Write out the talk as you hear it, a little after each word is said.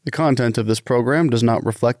The content of this program does not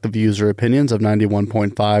reflect the views or opinions of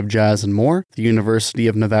 91.5 Jazz and More, the University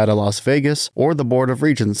of Nevada, Las Vegas, or the Board of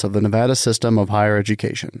Regents of the Nevada System of Higher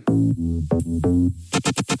Education.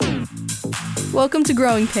 Welcome to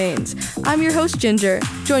Growing Pains. I'm your host, Ginger.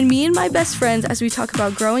 Join me and my best friends as we talk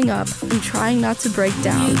about growing up and trying not to break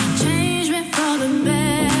down. You change me for the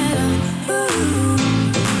better. Ooh,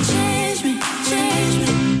 change me.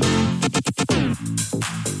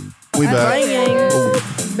 We back.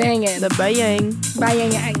 Banging. The bang.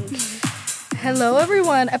 Banging. Hello,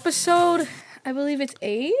 everyone. Episode, I believe it's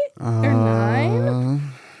 8 or 9.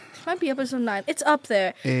 This might be episode 9. It's up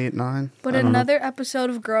there. 8, 9. But another episode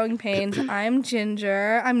of Growing Pains. I'm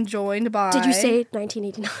Ginger. I'm joined by... Did you say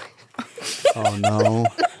 1989? Oh, no.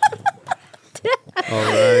 All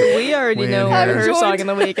right. We already know what here. her song of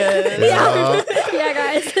the week is. Yeah,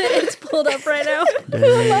 guys, it's pulled up right now.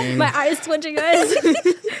 Dang. My eyes twitching, guys.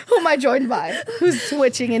 Who am I joined by? Who's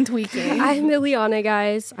twitching and tweaking? I'm Ileana,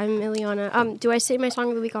 guys. I'm Ileana. Do I say my song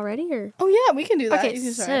of the week already, or? Oh, yeah, we can do that. Okay, You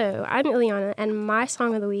can start. so I'm Ileana, and my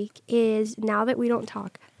song of the week is "Now That We Don't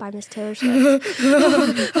Talk" by Miss Taylor Swift.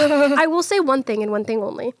 I will say one thing and one thing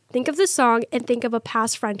only. Think of this song and think of a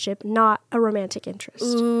past friendship, not a romantic interest.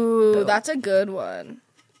 Ooh, that's a good one.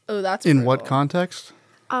 Oh, that's In brutal. what context?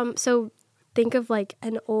 So think of like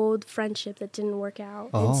an old friendship that didn't work out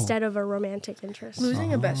instead of a romantic interest.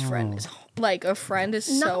 Losing a best friend is like a friend is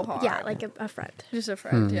so hard. Yeah, like a friend. Just a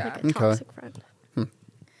friend. Yeah. Like a Okay. toxic friend.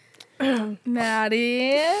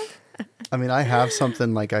 Maddie. I mean, I have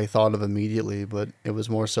something like I thought of immediately, but it was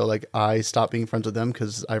more so like I stopped being friends with them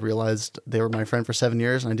because I realized they were my friend for 7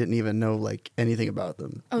 years and I didn't even know like anything about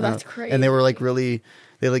them. Oh, that's crazy. And they were like really,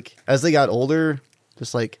 as they got older,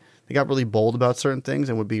 just like they got really bold about certain things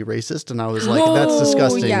and would be racist. And I was like, that's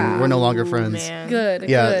disgusting. yeah. We're no longer friends. Man. Good.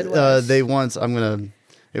 Yeah, Good. Wes. they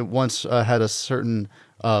once had a certain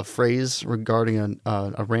phrase regarding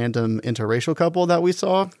a random interracial couple that we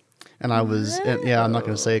saw, and I was I'm not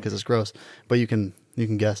going to say it because it's gross, but you can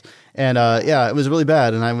guess. And it was really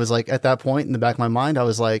bad. And I was like, at that point in the back of my mind, I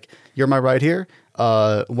was like, "You're my right here.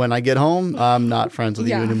 When I get home, I'm not friends with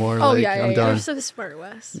you Yeah. anymore. Oh, like, yeah, I'm yeah. done." You're so smart,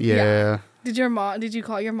 Wes. Yeah. Did you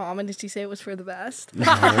call your mom and did she say it was for the best? Tell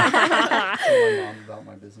my mom about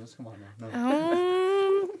my business. Come on now.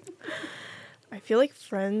 No. I feel like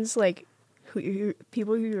friends, like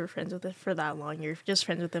people who you're friends with for that long, you're just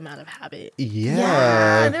friends with them out of habit.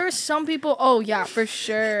 Yeah. There are some people. Oh yeah, for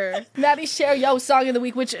sure. Maddie, share yo song of the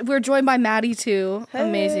week, which we're joined by Maddie too.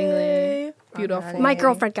 Amazingly beautiful. Maddie. My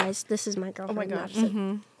girlfriend, guys. This is my girlfriend. Oh my gosh.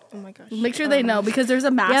 not- Oh my gosh. Make sure they know because there's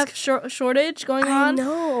a mask shortage going I on.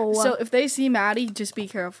 know. So if they see Maddie, just be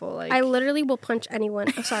careful. Like I literally will punch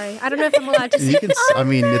anyone. I'm sorry. I don't know if I'm allowed to say. You can. I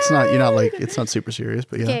mean, it's not. You're not like. It's not super serious,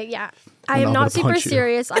 but yeah. Okay, yeah. I I'm am not not gonna super punch you.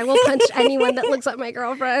 serious. I will punch anyone that looks like my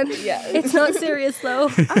girlfriend. Yeah. It's not serious though.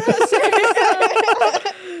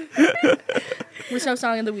 what's your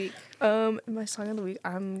song of the week? My song of the week,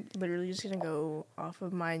 I'm literally just gonna go off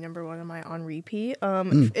of my number one of my on repeat.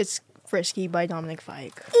 Mm. It's "Frisky" by Dominic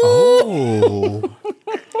Fike. Oh.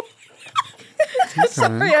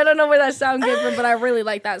 Sorry, I don't know where that sound came from, but I really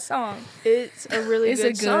like that song. It's a really It's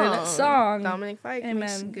good, a good song. Dominic Fike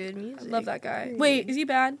makes Amen. good music. Love that guy. Wait, is he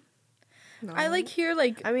bad? No. I like hear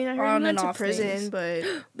like I mean, I heard on he and went to off prison, things. but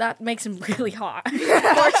That makes him really hot.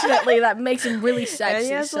 Fortunately, that makes him really and sexy.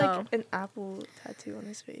 he has so. like an apple tattoo on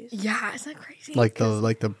his face. Yeah, is that crazy? Like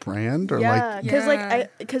the brand or Yeah, like. because Yeah.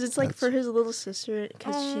 because it's like That's- for his little sister,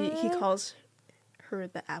 because he calls her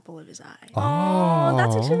the apple of his eye. Oh,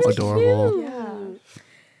 that's actually really adorable. cute. Yeah.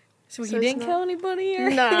 So he So it's didn't not- kill anybody? Or?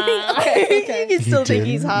 Nah, Okay. you can still think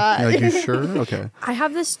he's didn't? hot. Like, you sure? Okay. I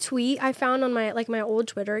have this tweet I found on my old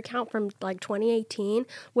Twitter account from like 2018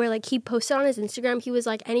 where like he posted on his Instagram. He was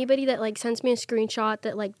like, anybody that like sends me a screenshot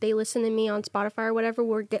that like they listen to me on Spotify or whatever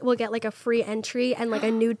will get like a free entry and like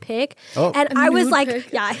a nude pic. Oh. And A I was nude like,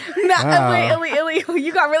 pic? yeah. Wow. Wait, Illy,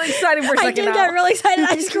 you got really excited for a I second. did get really excited.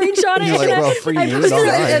 I screenshot it. You're like, and well, free I nude, posted all it,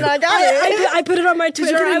 right. and I got it. I put it on my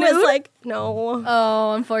Twitter. get a I was nude? like, no.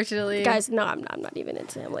 Oh, unfortunately. Guys, no, I'm not even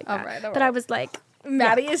into him like that. All right. But I was like,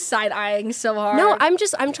 Maddie is side-eyeing so hard. no, I'm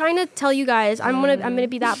trying to tell you guys, I'm gonna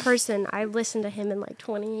be that person. I listened to him in like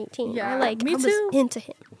 2018. Yeah, I me was too. into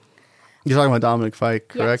him. You're talking about Dominic Fike,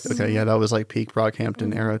 correct? Yes. Okay, yeah, that was like peak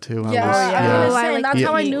Brockhampton era too. Yeah, I I was Oh, I saying, like that's that.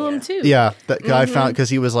 how I Yeah. knew him too. yeah, that guy I found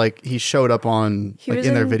because he was like he showed up on He like was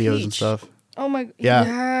in their in videos and Peach. stuff. Oh my. Yeah.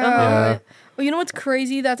 Yeah. Well, you know what's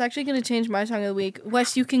crazy? That's actually going to change my song of the week.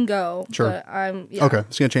 Wes, you can go. Sure. But I'm. Yeah. Okay,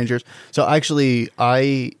 it's gonna change yours. So actually,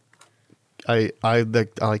 I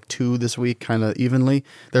like two this week, kind of evenly.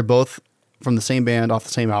 They're both from the same band off the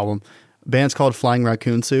same album. Band's called Flying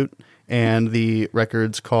Raccoon Suit, and the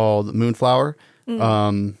record's called Moonflower.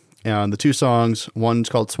 And the two songs, one's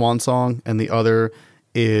called Swan Song, and the other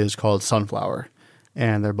is called Sunflower.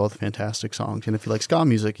 And they're both fantastic songs. And if you like ska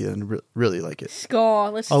music, you really like it. Ska.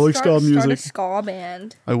 Let's I like start ska music. a ska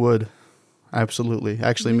band. I would. Absolutely.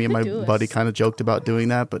 Actually, me and my buddy kind of joked about doing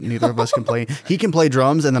that, but neither of us can play. He can play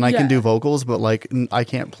drums, and then I can do vocals, but like I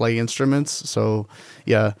can't play instruments. So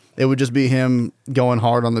yeah, it would just be him going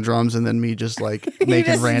hard on the drums, and then me just like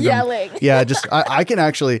making just random yelling. Yeah, just I can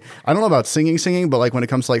actually. I don't know about singing, but like when it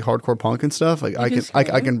comes to like hardcore punk and stuff, like I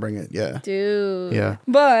can bring it. Yeah, Dude. Yeah.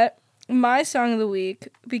 But my song of the week,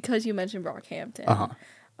 because you mentioned Brockhampton.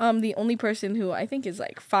 The only person who I think is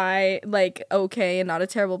like okay and not a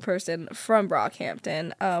terrible person from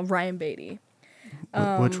Brockhampton, Ryan Beatty.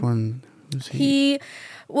 Which one was he? He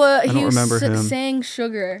don't remember him. sang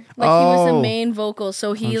Sugar. Like he was the main vocal,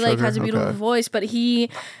 so he On like Sugar? has a beautiful Okay. voice. But he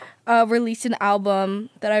released an album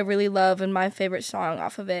that I really love, and my favorite song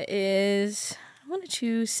off of it is I'm gonna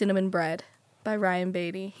choose Cinnamon Bread by Ryan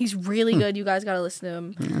Beatty. He's really good. You guys gotta listen to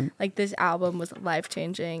him. Like this album was life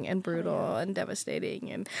changing and brutal and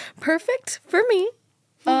devastating and perfect for me.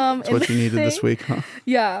 That's what you needed this week, huh?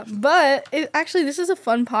 Yeah, but actually, this is a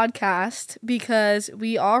fun podcast because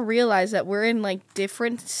we all realize that we're in like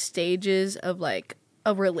different stages of like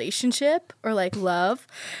a relationship or like love.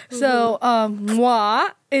 So, moi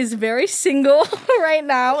is very single right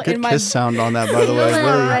now. Good in my kiss sound on that, by the way.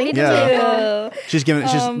 Really, yeah. Ew. She's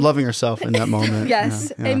loving herself in that moment.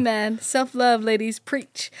 Yes, Yeah, yeah. amen. Self-love, ladies,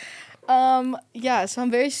 preach. Yeah, so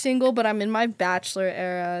I'm very single, but I'm in my bachelor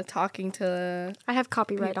era talking to I have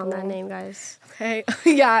copyright on that People. name, guys. okay.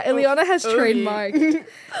 Yeah, Ileana has trademarked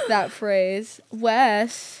that phrase.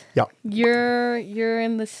 Wes, Yeah. you're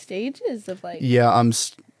in the stages of like Yeah, I'm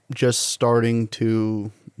just starting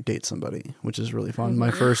to date somebody, which is really fun.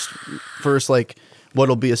 My first like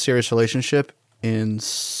what'll be a serious relationship in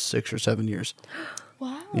 6 or 7 years.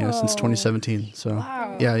 wow. Yeah, since 2017. So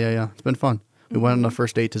Wow. yeah. It's been fun. We went on a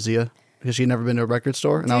first date to Zia because she'd never been to a record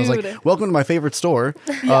store, and I was Dude. like, "Welcome to my favorite store."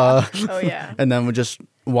 Oh yeah. And then we just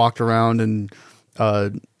walked around, and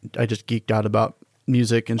I just geeked out about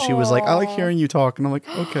music, and she was like, "I like hearing you talk," and I'm like,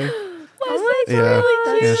 "Okay." Yeah,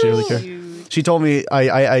 yeah, she really cared. She told me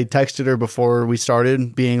I texted her before we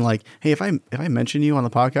started, being like, "Hey, if I mention you on the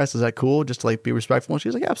podcast, is that cool? Just to like be respectful." And she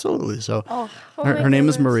was like, "Absolutely." So her name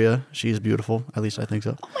is Maria. She's beautiful. At least I think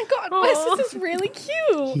so. Oh my god, Wes, this is really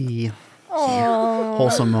cute. Yeah. Aww.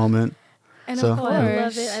 Wholesome moment. And So- of Oh, course, I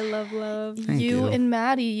love it. I love love. Thank you you. and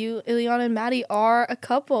Maddie, Ileana and Maddie are a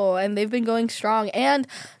couple, and they've been going strong. And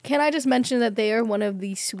can I just mention that they are one of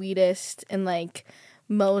the sweetest and like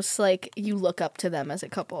most like you look up to them as a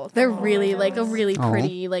couple. They're really like a really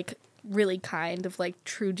pretty, like really kind of like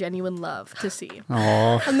true genuine love to see.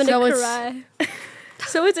 Oh, I'm gonna So it's- cry.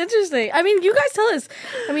 So it's interesting. I mean, you guys tell us.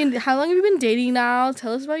 I mean, how long have you been dating now?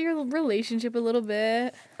 Tell us about your relationship a little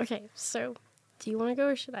bit. Okay, so do you want to go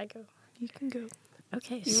or should I go? You can go.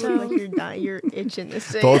 Okay, You so look like you're dying. You're itching to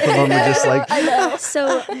say. both of them are just like,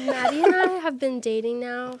 so Maddie and I have been dating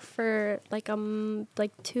now for like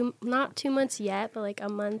not 2 months yet, but like a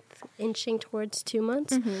month, inching towards 2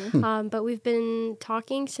 months. But we've been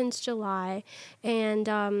talking since July, and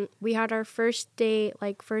we had our first date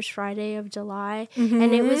like first Friday of July,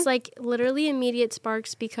 and it was like literally immediate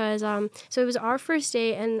sparks because so it was our first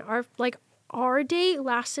date, and our date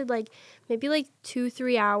lasted like maybe like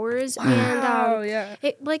 2-3 hours, and yeah.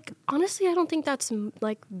 it like honestly I don't think that's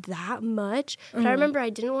like that much, but I remember I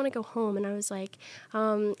didn't want to go home, and I was like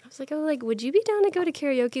oh, like would you be down to go to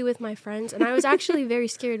karaoke with my friends? And I was actually very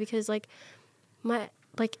scared because like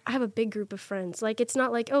I have a big group of friends. Like it's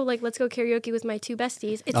not like, oh, like let's go karaoke with my two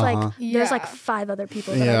besties. It's like there's like 5 other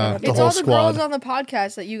people that Yeah, I want the to It's whole all the squad. girls on the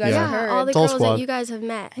podcast that you guys Yeah. have heard. all the It's all girls squad. that you guys have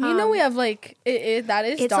met. and you know we have like that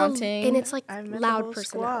is it's daunting. and it's like I've met loud the whole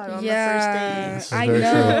squad personality. on Yeah. the first this is I very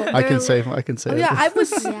know. true. I can say Oh, it. yeah,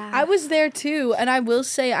 Yeah. I was there too, and I will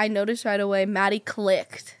say I noticed right away Maddie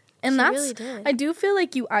clicked, and She that's really did. I do feel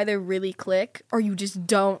like you either really click or you just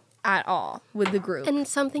don't at all with the group. And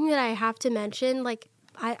something that I have to mention, like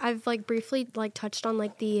I've like briefly like touched on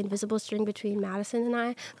like the invisible string between Madison and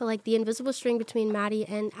I, but like the invisible string between Maddie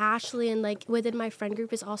and Ashley and like within my friend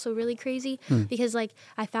group is also really crazy because like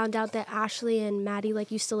I found out that Ashley and Maddie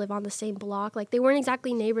like used to live on the same block. Like they weren't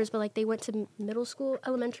exactly neighbors, but like they went to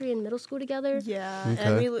elementary and middle school together. Yeah, Okay.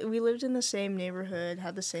 and we lived in the same neighborhood,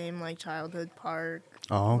 had the same like childhood park.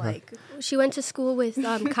 Oh, okay. Like She went to school with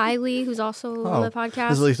Kylie, who's also on the podcast.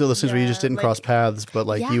 This is like those things where you just Yeah, didn't like- cross paths, but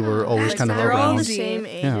like you were Yeah. always Like, kind of they're all around. the same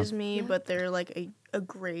age Yeah. as me, but they're like a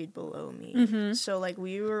grade below me. So like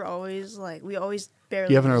we were always like we always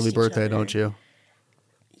barely. You have an missed early each birthday, other. don't you?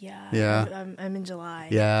 Yeah. Yeah. I'm in July.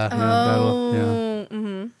 Yeah.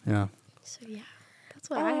 Yeah. So yeah, that's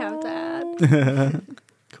what I have to add.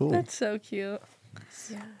 Cool. That's so cute.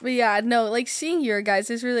 Yeah. But yeah, no, like seeing your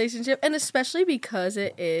guys' relationship, and especially because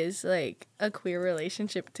it is like a queer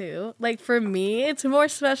relationship too. Like for me, it's more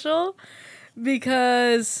special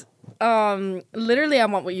because literally I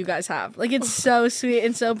want what you guys have. Like it's so sweet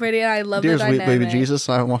and so pretty, and I love Dear the sweet dynamic. baby Jesus,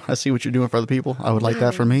 I see what you're doing for other people. I would like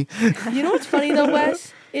that for me. You know what's funny though,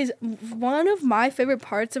 Wes? Is one of my favorite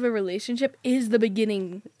parts of a relationship is the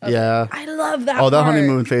beginning. Yeah. I love that. Oh, that part.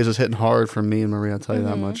 honeymoon phase was hitting hard for me and Maria. I'll tell you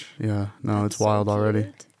that much. Yeah. No, it's wild already.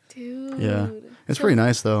 dude. Yeah. It's pretty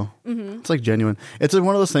nice though. It's like genuine. It's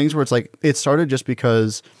one of those things where it's like it started just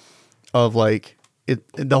because of like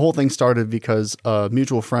the whole thing started because a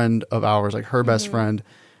mutual friend of ours, like her best friend,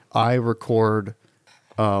 I record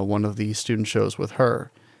one of the student shows with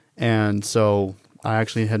her. And so I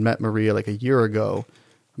actually had met Maria like a year ago,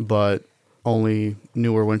 but only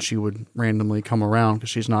knew her when she would randomly come around because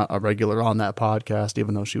she's not a regular on that podcast,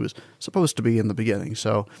 even though she was supposed to be in the beginning.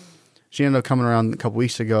 So she ended up coming around a couple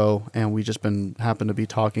weeks ago, and we just happened to be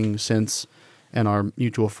talking since. And our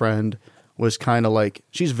mutual friend was kind of like,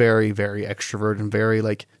 she's very, very extrovert and very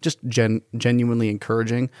like just genuinely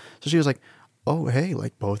encouraging. So she was like, oh, hey,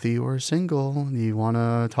 like both of you are single. Do you want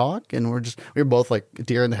to talk? And we were both like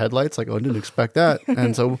deer in the headlights, like, oh, I didn't expect that.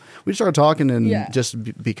 And so we started talking and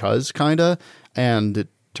just because kind of, and it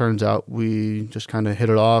turns out we just kind of hit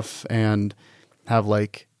it off and have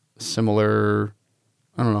like similar,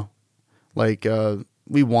 I don't know, like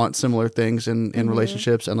we want similar things in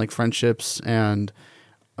relationships and like friendships, and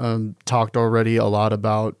talked already a lot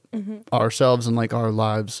about ourselves and like our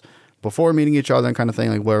lives before meeting each other and kind of thing,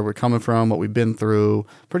 like where we're coming from, what we've been through,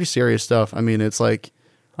 pretty serious stuff. I mean, it's like,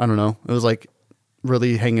 I don't know, it was like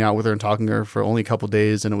really hanging out with her and talking to her for only a couple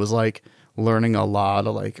days. And it was like learning a lot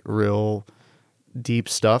of like real deep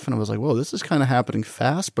stuff. And I was like, whoa, this is kind of happening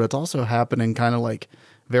fast, but it's also happening kind of like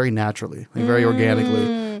very naturally, like very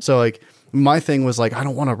organically. So like my thing was like, I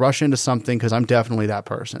don't want to rush into something because I'm definitely that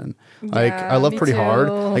person. Like I love pretty hard.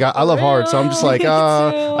 Like I love hard. So I'm just like,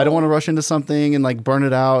 I don't want to rush into something and like burn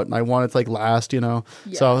it out. And I want it to like last, you know?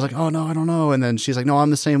 Yeah. So I was like, oh no, I don't know. And then she's like, no, I'm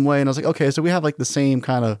the same way. And I was like, okay, so we have like the same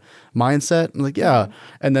kind of mindset. I'm like, yeah.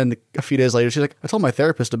 And then a few days later, she's like, I told my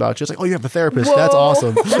therapist about it. She's like, oh, you have a therapist. Whoa. That's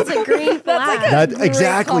awesome. That's a green flag. That's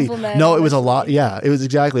exactly. No, it was a lot. Yeah, it was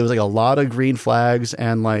exactly. It was like a lot of green flags.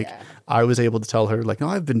 And like, I was able to tell her like, no,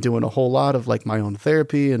 I've been doing a whole lot of like my own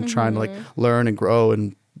therapy and trying to like learn and grow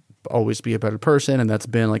and always be a better person. And that's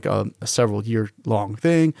been like a several year long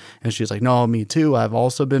thing. And she's like, no, me too. I've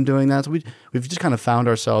also been doing that. So we've just kind of found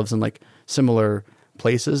ourselves in like similar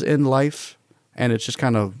places in life. And it's just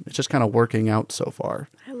kind of working out so far.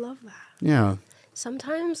 I love that. Yeah.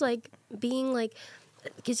 Sometimes like being like,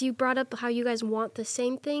 because you brought up how you guys want the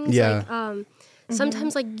same things. Yeah. Like,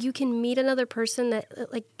 sometimes like you can meet another person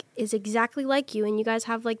that like is exactly like you and you guys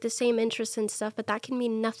have like the same interests and stuff, but that can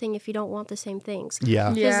mean nothing if you don't want the same things. Yeah.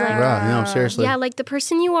 Like, right. No, seriously. Yeah, like the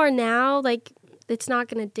person you are now, like it's not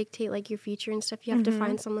going to dictate like your future and stuff. You have to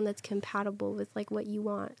find someone that's compatible with like what you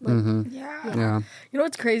want. Like, Yeah. You know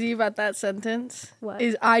what's crazy about that sentence? What?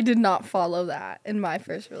 Is I did not follow that in my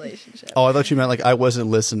first relationship. Oh, I thought you meant like I wasn't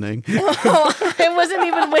listening. I wasn't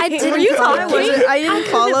even waiting. didn't Were you follow. talking? I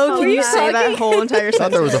didn't follow. Can you say that whole entire I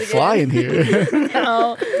thought there was a sentence fly in here.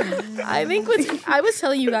 No. I think I was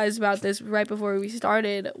telling you guys about this right before we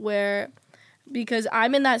started, where because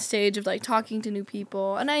I'm in that stage of like talking to new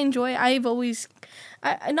people, and I've always,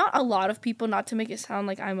 not a lot of people, not to make it sound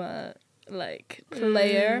like I'm a like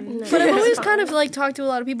player, but I've always kind of like talked to a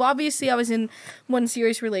lot of people. Obviously, I was in one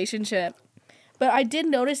serious relationship, but I did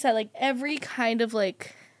notice that like every kind of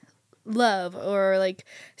like love or like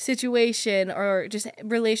situation or just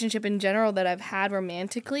relationship in general that I've had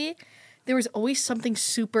romantically, there was always something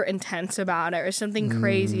super intense about it or something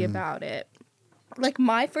crazy about it. Like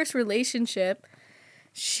my first relationship,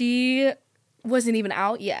 she wasn't even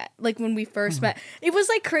out yet. Like when we first met, it was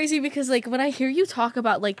like crazy because like when I hear you talk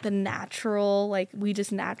about like the natural, like we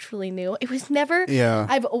just naturally knew, it was never. Yeah.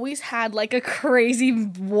 I've always had like a crazy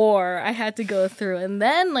war I had to go through, and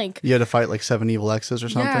then like You had to fight like 7 evil exes or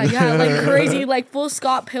something. yeah, like crazy, like full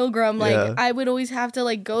Scott Pilgrim. Like Yeah. I would always have to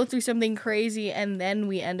like go through something crazy, and then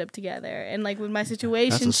we end up together. And like with my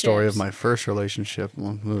situation, That's the story of my first relationship.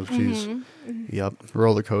 Oh, jeez. Yep.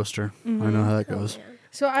 Roller coaster. I know how that goes.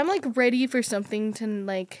 So I'm like ready for something to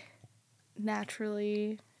like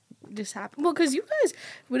naturally just happen. Well, because you guys,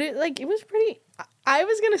 it was pretty. I'm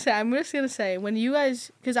just gonna say when you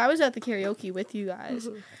guys, because I was at the karaoke with you guys.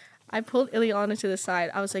 I pulled Ileana to the side.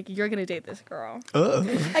 I was like, "You're gonna date this girl."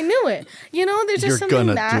 I knew it. You know, there's just You're something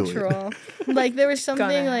gonna do it. natural. Like there was something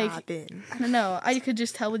Gonna like happen. I don't know. I could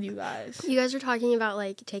just tell with you guys. You guys were talking about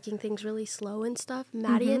like taking things really slow and stuff.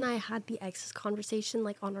 Maddie and I had the exes conversation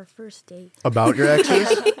like on our first date. About your exes?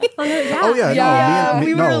 Oh yeah, Yeah. no, me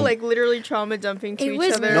We and, were no. like literally trauma dumping to It each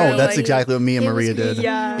was other. No, that's like, exactly what me and it was Maria did. crazy.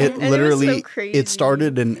 Yeah. It And it was literally so crazy. it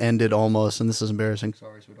started and ended almost, and this is embarrassing.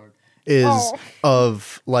 Sorry, sweetheart. Is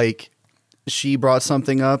of like she brought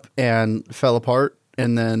something up and fell apart,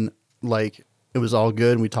 and then like it was all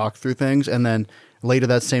good and we talked through things, and then later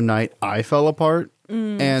that same night I fell apart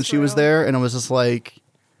and she was there, and it was just like,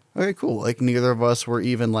 okay, cool. Like neither of us were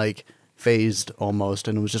even like phased almost,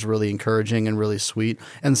 and it was just really encouraging and really sweet.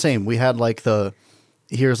 And same, we had like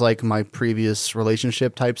here's like my previous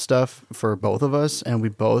relationship type stuff for both of us, and we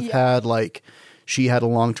both had like she had a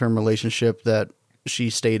long-term relationship that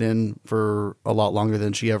she stayed in for a lot longer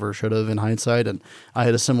than she ever should have in hindsight, and I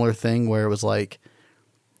had a similar thing where it was like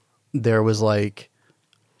there was like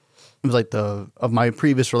it was like of my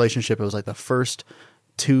previous relationship, it was like the first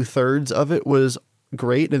 2/3 of it was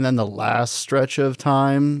great, and then the last stretch of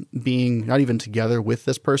time being not even together with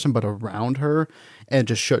this person but around her, and it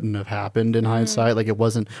just shouldn't have happened in hindsight. Like it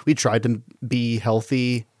wasn't, we tried to be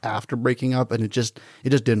healthy after breaking up, and it just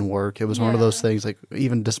didn't work. It was one of those things, like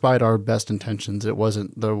even despite our best intentions, it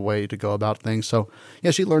wasn't the way to go about things. So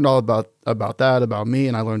yeah, she learned all about that about me,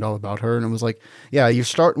 and I learned all about her, and it was like, yeah, you're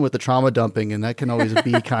starting with the trauma dumping, and that can always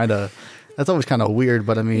be that's always kind of weird,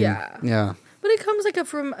 but I mean, yeah. But it comes like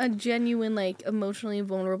from a genuine, like emotionally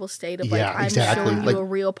vulnerable state of like Yeah, I'm exactly. showing you Like- a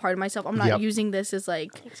real part of myself. I'm not Yep. using this as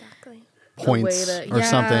like Exactly. Points to- or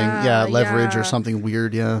something, leverage yeah. or something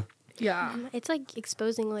weird, yeah. yeah. It's like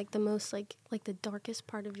exposing like the most like the darkest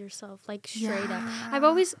part of yourself, like straight up. I've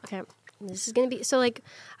always this is gonna be so like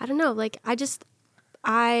I don't know, like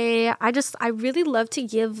I really love to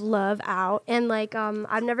give love out, and like I'm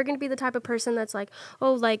never gonna be the type of person that's like,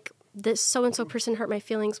 oh, like this so and so person hurt my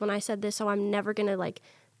feelings when I said this, so I'm never gonna like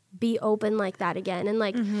be open like that again. And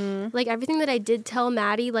like like everything that I did tell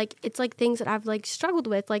Maddie, like it's like things that I've like struggled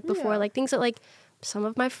with like before, like things that like some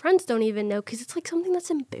of my friends don't even know, because it's like something that's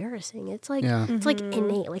embarrassing. It's like it's like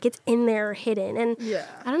innate, like it's in there hidden. And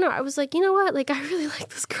I don't know, I was like, you know what, like I really like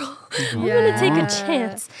this girl. I'm gonna take a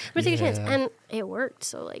chance. I'm gonna take a chance, and it worked.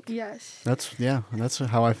 So like That's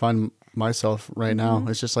how I find myself right now.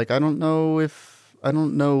 It's just like I don't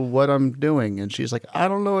know what I'm doing, and she's like, I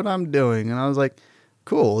don't know what I'm doing, and I was like,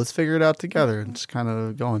 cool, let's figure it out together. And just kind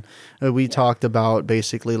of going. We talked about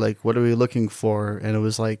basically like what are we looking for, and it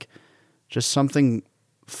was like just something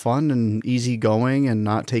fun and easygoing and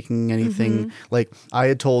not taking anything. Like I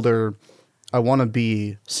had told her, I want to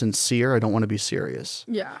be sincere. I don't want to be serious.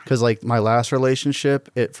 Yeah. Because like my last relationship,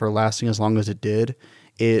 it for lasting as long as it did,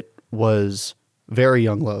 it was very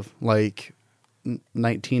young love, like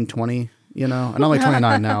 19, 20, you know? And I'm like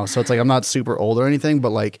 29 now, so it's like I'm not super old or anything,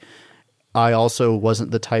 but like I also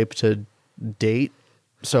wasn't the type to date.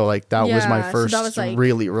 So like that was my so first that was, like-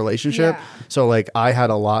 really relationship. Yeah. So like I had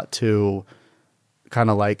a lot to kind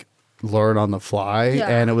of like learn on the fly,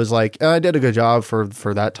 and it was like I did a good job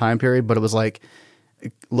for that time period, but it was like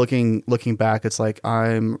looking back, it's like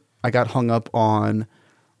I got hung up on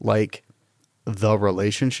like the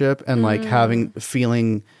relationship and like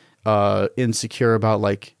feeling insecure about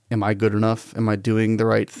like, am I good enough? Am I doing the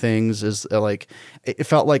right things? Is like, it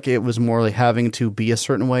felt like it was more like having to be a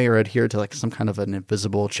certain way or adhere to like some kind of an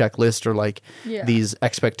invisible checklist or like these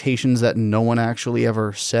expectations that no one actually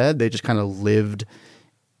ever said. They just kind of lived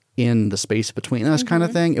in the space between us kind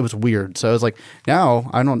of thing. It was weird. So I was like, now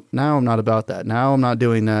I'm not about that. Now I'm not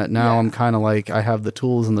doing that. Now I'm kind of like, I have the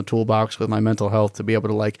tools in the toolbox with my mental health to be able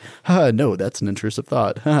to like, no, that's an intrusive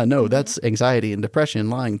thought. No, that's anxiety and depression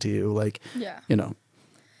lying to you. Like, you know.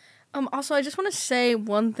 Also, I just want to say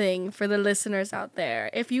one thing for the listeners out there.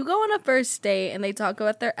 If you go on a first date and they talk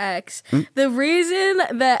about their ex, the reason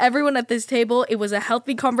that everyone at this table, it was a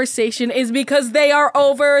healthy conversation is because they are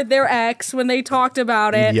over their ex when they talked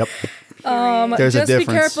about it. Yep. There's just a be difference.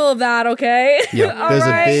 careful of that, okay? Yeah, there's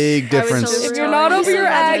a big difference. If you're not over your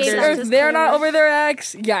ex, Just or if they're not over their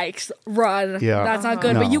ex, yikes, run. Yeah. That's not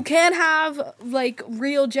good. No. But you can have like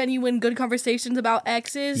real, genuine, good conversations about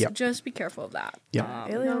exes. Yep. Just be careful of that. Yeah.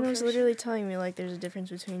 Ileana was literally telling me like there's a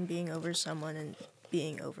difference between being over someone and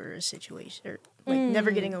being over a situation, or like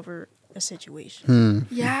never getting over a situation.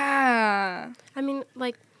 Yeah. I mean,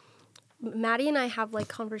 like, Maddie and I have like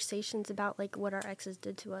conversations about like what our exes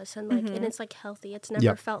did to us, and like, and it's like healthy. It's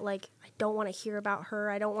never felt like I don't want to hear about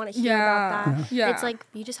her. I don't want to hear about that. Yeah. It's like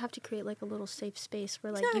you just have to create like a little safe space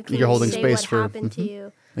where like you can You're holding say space what for- happened to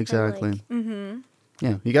you. Exactly. And, like,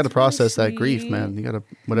 Yeah, you got to process that grief, sweet. man. You got to,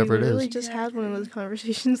 whatever it literally is. just had one of those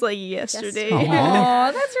conversations like yesterday. Aw.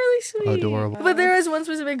 Aw, that's really sweet. Adorable. But there is one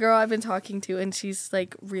specific girl I've been talking to, and she's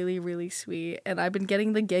like really, really sweet. And I've been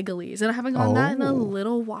getting the gigglies, and I haven't gotten that in a Oh.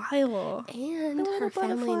 little while. And little her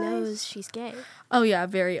family butterflies. knows she's gay. Oh yeah,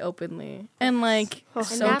 very openly, and like Oh, And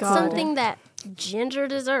so that's cool. something that Ginger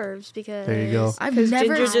deserves because There you go. I've 'Cause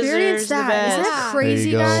never Ginger deserves experienced the that. Is best. that Yeah.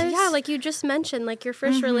 crazy, There you go. guys? Yeah, like you just mentioned, like your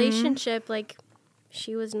 1st relationship, like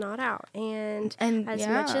she was not out. And And, as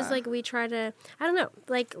much as yeah. like we try to, I don't know,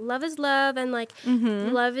 like love is love and like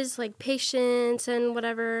love is like patience and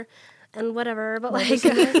whatever. But like,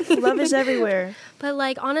 Love is everywhere. but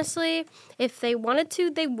like honestly, if they wanted to,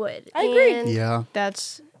 they would. I agree. And Yeah.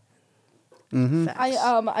 That's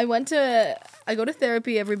facts. I go to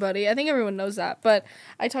therapy, everybody. I think everyone knows that. But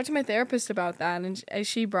I talked to my therapist about that, and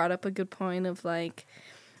she brought up a good point of like,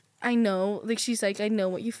 I know, like she's like, I know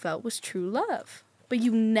what you felt was true love, but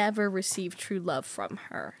you never received true love from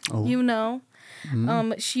her. Oh. You know?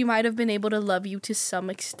 She might have been able to love you to some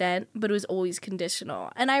extent, but it was always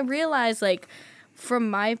conditional. And I realized, like, from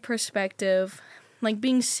my perspective, like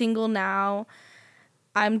being single now,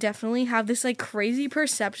 I'm definitely have this like crazy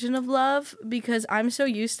perception of love because I'm so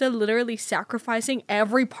used to literally sacrificing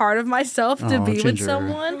every part of myself to Oh, be with Ginger.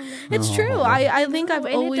 someone. It's true. I think I've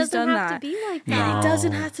and always it doesn't done have that. to be like And that. it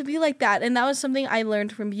doesn't have to be like that. And that was something I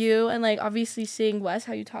learned from you and like obviously seeing Wes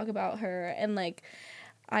how you talk about her and like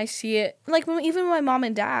I see it like even my mom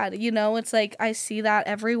and dad, you know, it's like I see that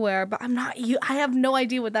everywhere, but I have no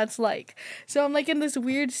idea what that's like. So I'm like in this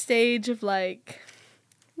weird stage of like,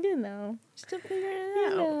 you know, Still figuring it you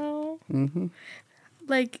out. know. Mm-hmm.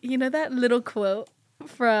 Like, you know that little quote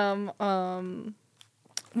from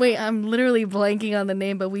wait, I'm literally blanking on the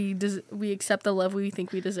name, but we accept the love we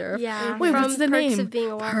think we deserve. Yeah. Wait, from what's the Perks name? Of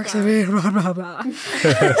being a Perks Wallflower. of being blah blah blah.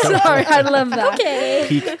 Sorry, I love that. Okay.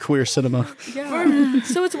 Peak queer cinema. Yeah.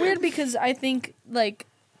 So it's weird because I think like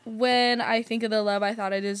when I think of the love I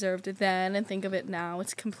thought I deserved then and think of it now,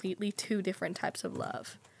 it's completely two different types of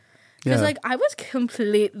love. Because, Yeah. like, I was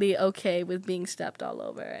completely okay with being stepped all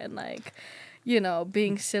over and, like, you know,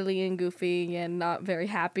 being silly and goofy and not very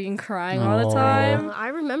happy and crying all the Aw. time. I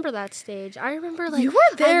remember that stage. I remember like You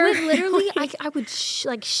were there. I would literally, I would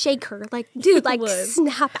like shake her, like dude, like would.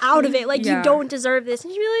 snap out of it, like Yeah. you don't deserve this,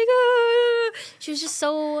 and she'd be like, ah. She was just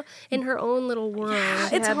so in her own little world.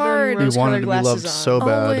 It's Have them hard. You rose-colored wanted to be loved glasses on. so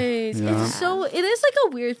bad. Always. Yeah. It's so, it is, like,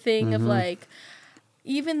 a weird thing of, like,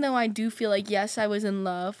 even though I do feel like, yes, I was in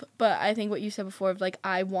love, but I think what you said before of, like,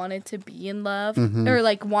 I wanted to be in love or,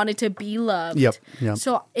 like, wanted to be loved. Yep. Yep.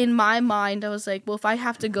 So in my mind, I was like, well, if I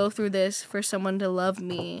have to go through this for someone to love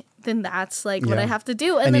me, then that's, like, what Yeah. I have to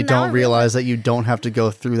do. And then you now I don't realize that you don't have to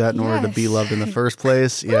go through that in order to be Yes. loved in the first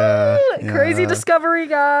place. Yeah. Crazy yeah. discovery,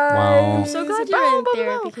 guys. Wow. I'm so glad Bow, you're in bow,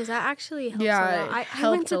 therapy bow. because that actually helps Yeah, a lot. it I went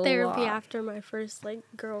helped to a therapy lot. after my first like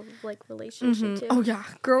girl like relationship too. Oh, yeah.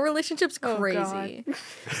 Girl relationships Oh, crazy.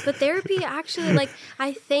 But therapy actually like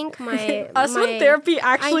I think my Us my, when therapy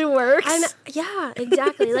actually works. yeah,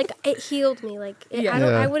 exactly. Like it healed me. Like Yeah. Yeah.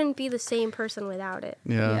 I wouldn't be the same person without it.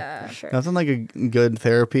 Yeah. Yeah. For sure. Nothing like a good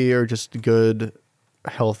therapy or just good,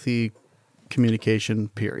 healthy communication,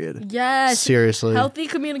 period. Yes. Seriously. Healthy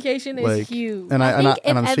communication is Like, huge. and I think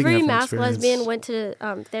and I'm if speaking every of from masked experience. lesbian went to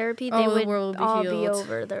therapy, they Oh, the would world would be all be healed.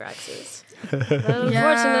 over their exes. But unfortunately,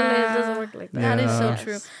 it doesn't work like that. That is so Yeah.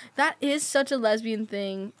 true. That is such a lesbian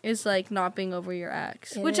thing, is like not being over your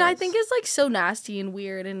ex. It Which I is. think is like so nasty and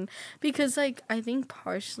weird, and because like I think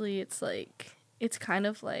partially it's like it's kind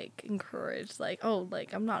of like encouraged, like, oh,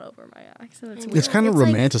 like I'm not over my ex. And it's It's weird. kind of It's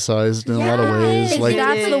like- romanticized in a lot of Yeah, ways. it Like,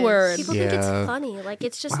 that's the word. People think it's Yeah. funny. Like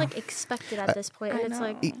it's just like expected at this point, and I it's know.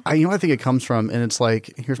 like you know what I think it comes from, and it's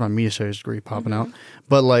like, here's my media studies degree popping Mm-hmm. out,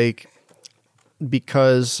 but like,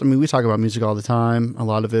 because I mean, we talk about music all the time. A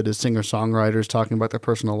lot of it is singer songwriters talking about their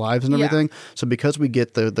personal lives and Yeah. everything. So because we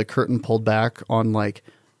get the curtain pulled back on like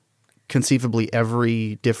conceivably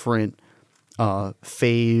every different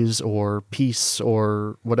phase or piece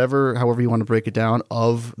or whatever, however you want to break it down,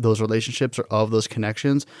 of those relationships or of those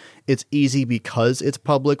connections, it's easy because it's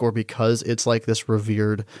public or because it's like this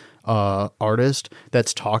revered artist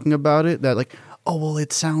that's talking about it, that like, oh, well,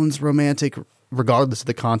 it sounds romantic regardless of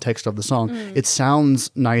the context of the song. It sounds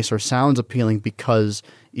nice or sounds appealing because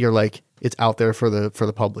you're like, it's out there for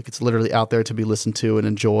the public. It's literally out there to be listened to and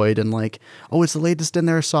enjoyed, and like, oh, it's the latest in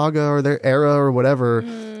their saga or their era or whatever.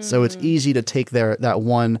 So it's easy to take that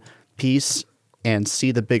one piece and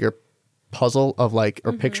see the bigger puzzle of like,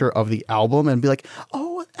 or picture of the album and be like,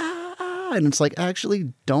 oh, and it's like,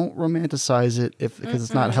 actually don't romanticize it because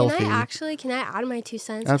it's not healthy. Can I add my 2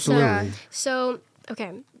 cents? Absolutely. So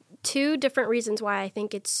okay, two different reasons why I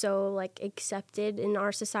think it's so like accepted in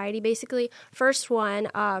our society. Basically, first one,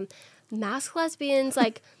 mask lesbians,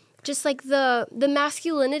 like just like the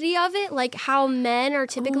masculinity of it, like how men are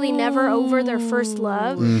typically never over their first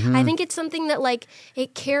love. I think it's something that like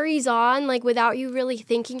it carries on like without you really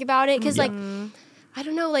thinking about it, because like I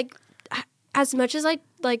don't know, like as much as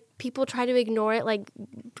like people try to ignore it, like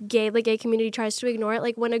gay community tries to ignore it,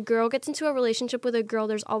 like when a girl gets into a relationship with a girl,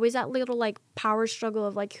 there's always that little like power struggle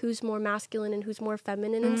of like who's more masculine and who's more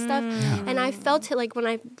feminine and stuff. And I felt it like when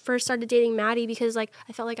I first started dating Maddie, because like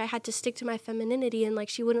I felt like I had to stick to my femininity, and like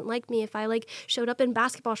she wouldn't like me if I like showed up in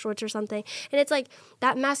basketball shorts or something. And it's like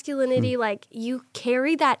that masculinity, like you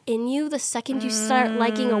carry that in you the second you start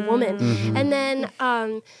liking a woman. And then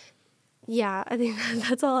yeah, I think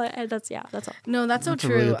that's all. That's all. No, that's so That's a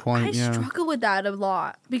true. really good point, I yeah. struggle with that a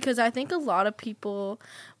lot, because I think a lot of people,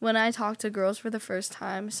 when I talk to girls for the first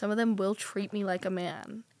time, some of them will treat me like a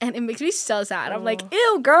man, and it makes me so sad. I'm like,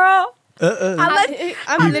 ew, girl.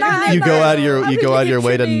 I'm literally You go out of your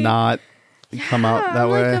way to not come out that I'm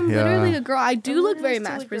way. like, I'm yeah. literally a girl. I do look very still a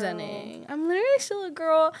mask girl. presenting. I'm literally still a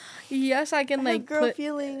girl. Yes, I can like girl put.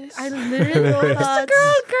 feelings. I literally thoughts.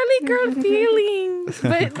 girly girl feelings.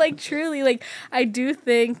 But like truly, like I do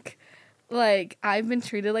think like I've been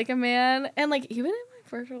treated like a man, and like even in my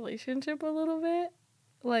first relationship a little bit,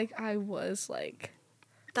 like I was like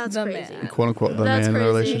That's the crazy. man. Quote unquote the That's man crazy.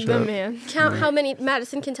 relationship. The man. Count how many,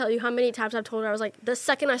 Madison can tell you how many times I've told her, I was like, the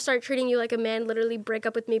second I start treating you like a man, literally break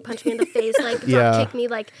up with me, punch me in the face, like Yeah. drop kick me,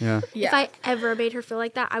 like Yeah. Yeah. if I ever made her feel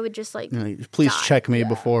like that, I would just like, Please God. check me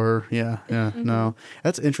before. Yeah. No,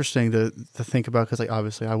 that's interesting to think about, because like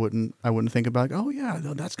obviously I wouldn't think about like, oh yeah,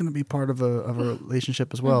 no, that's going to be part of a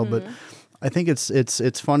relationship as well. But I think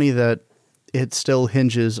it's funny that it still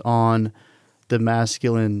hinges on the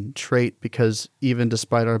masculine trait, because even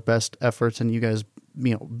despite our best efforts and you guys,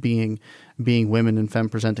 being women and femme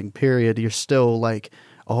presenting period, you're still like,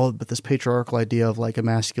 oh, but this patriarchal idea of like a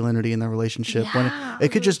masculinity in the relationship, when it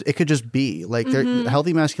could just be like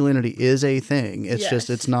healthy masculinity is a thing. It's just,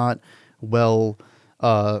 it's not well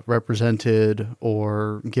represented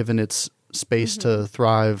or given its space to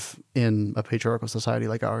thrive in a patriarchal society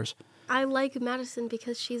like ours. I like Madison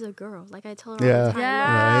because she's a girl. Like I tell her all Yeah. the time.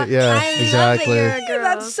 Yeah. Right? Yeah, I love that exactly. you're a girl.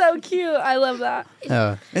 That's so cute. I love that.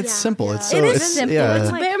 Yeah, it's Yeah. simple. It's Yeah. so It is it's simple. Yeah,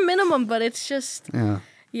 It's bare minimum, but it's just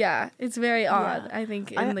yeah. it's very odd. I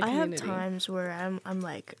think in the I have community. times where I'm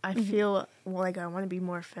like, I feel like I want to be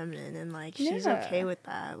more feminine, and like she's Yeah. okay with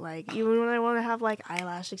that. Like even when I want to have like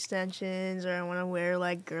eyelash extensions, or I want to wear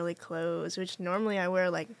like girly clothes, which normally I wear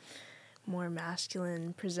like more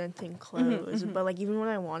masculine presenting clothes, but like even when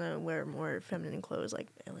I want to wear more feminine clothes, like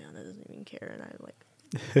Eliana doesn't even care, and I like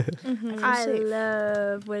I safe.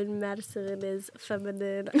 love when Madison is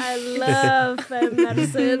feminine. I love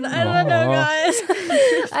Madison. I don't know,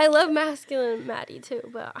 guys. I love masculine Maddie too,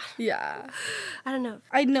 but Yeah. I don't know.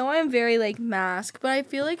 I know I'm very like mask, but I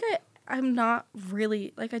feel like I'm not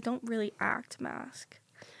really like I don't really act mask.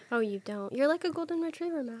 Oh, you don't. You're like a golden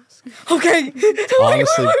retriever mask. Okay.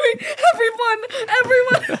 Honestly- wait.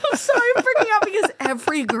 Everyone. I'm sorry, I'm freaking out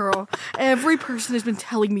because every person has been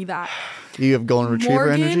telling me that. You have golden retriever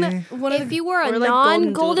Morgan, energy. one of If the, you wore a Or like golden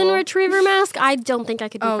non-golden doodle. retriever mask, I don't think I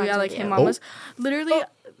could be oh friends yeah, with like you. hey mamas. Literally,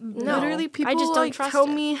 No, people I just don't like trust tell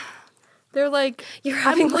it. me. They're like, You're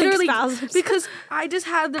having, I'm like, literally spasms. because I just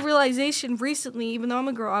had the realization recently, even though I'm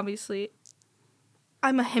a girl, obviously,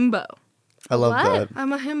 I'm a himbo. I love What? that.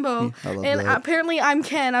 I'm a himbo. I love and that. apparently I'm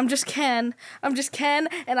Ken. I'm just Ken,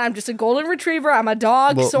 and I'm just a golden retriever. I'm a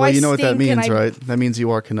dog, Well, so I you know what that stink, and means, right? That means you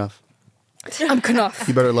are enough. I'm enough.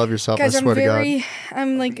 You better love yourself. Guys, I I'm swear to very, God.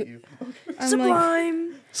 I'm like, I'm Sublime.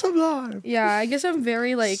 like, Sublime. yeah, I guess I'm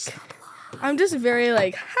very like, I'm just very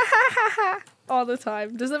like, ha ha ha ha all the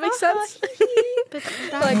time. Does that make sense? But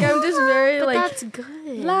Like I'm just very but like that's good.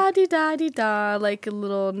 la di da di da, like a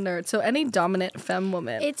little nerd. So any dominant femme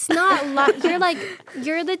woman. It's not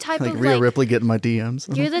you're the type Like of Rhea like Ripley getting my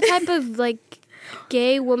DMs. you're the type of like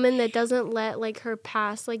gay woman that doesn't let like her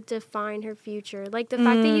past like define her future. Like the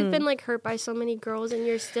fact that you've been like hurt by so many girls and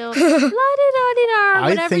you're still la di da di da,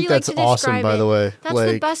 whatever I think you that's like to awesome, describe by it. the way. That's the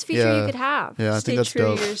Like, best feature you could have. Yeah, I Stay think that's true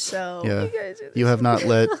dope. to yourself. Yeah, guys are you have not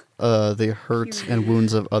let the hurt and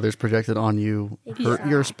wounds of others projected on you hurt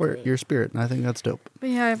your spirit, and I think that's dope. But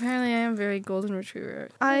yeah, apparently I am very golden retriever.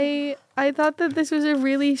 I thought that this was a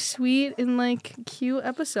really sweet and like cute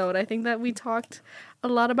episode. I think that we talked a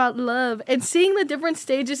lot about love, and seeing the different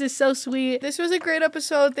stages is so sweet. This was a great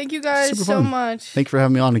episode. Thank you guys Super so fun. much. Thank you for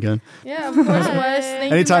having me on again. Yeah, of course, Wes. Thank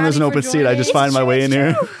you, Anytime there's an Maddie, open for seat, I joining. just find my way in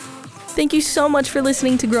here. Thank you so much for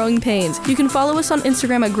listening to Growing Pains. You can follow us on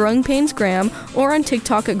Instagram at Growing Pains Graham or on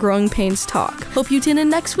TikTok at Growing Pains Talk. Hope you tune in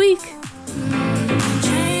next week.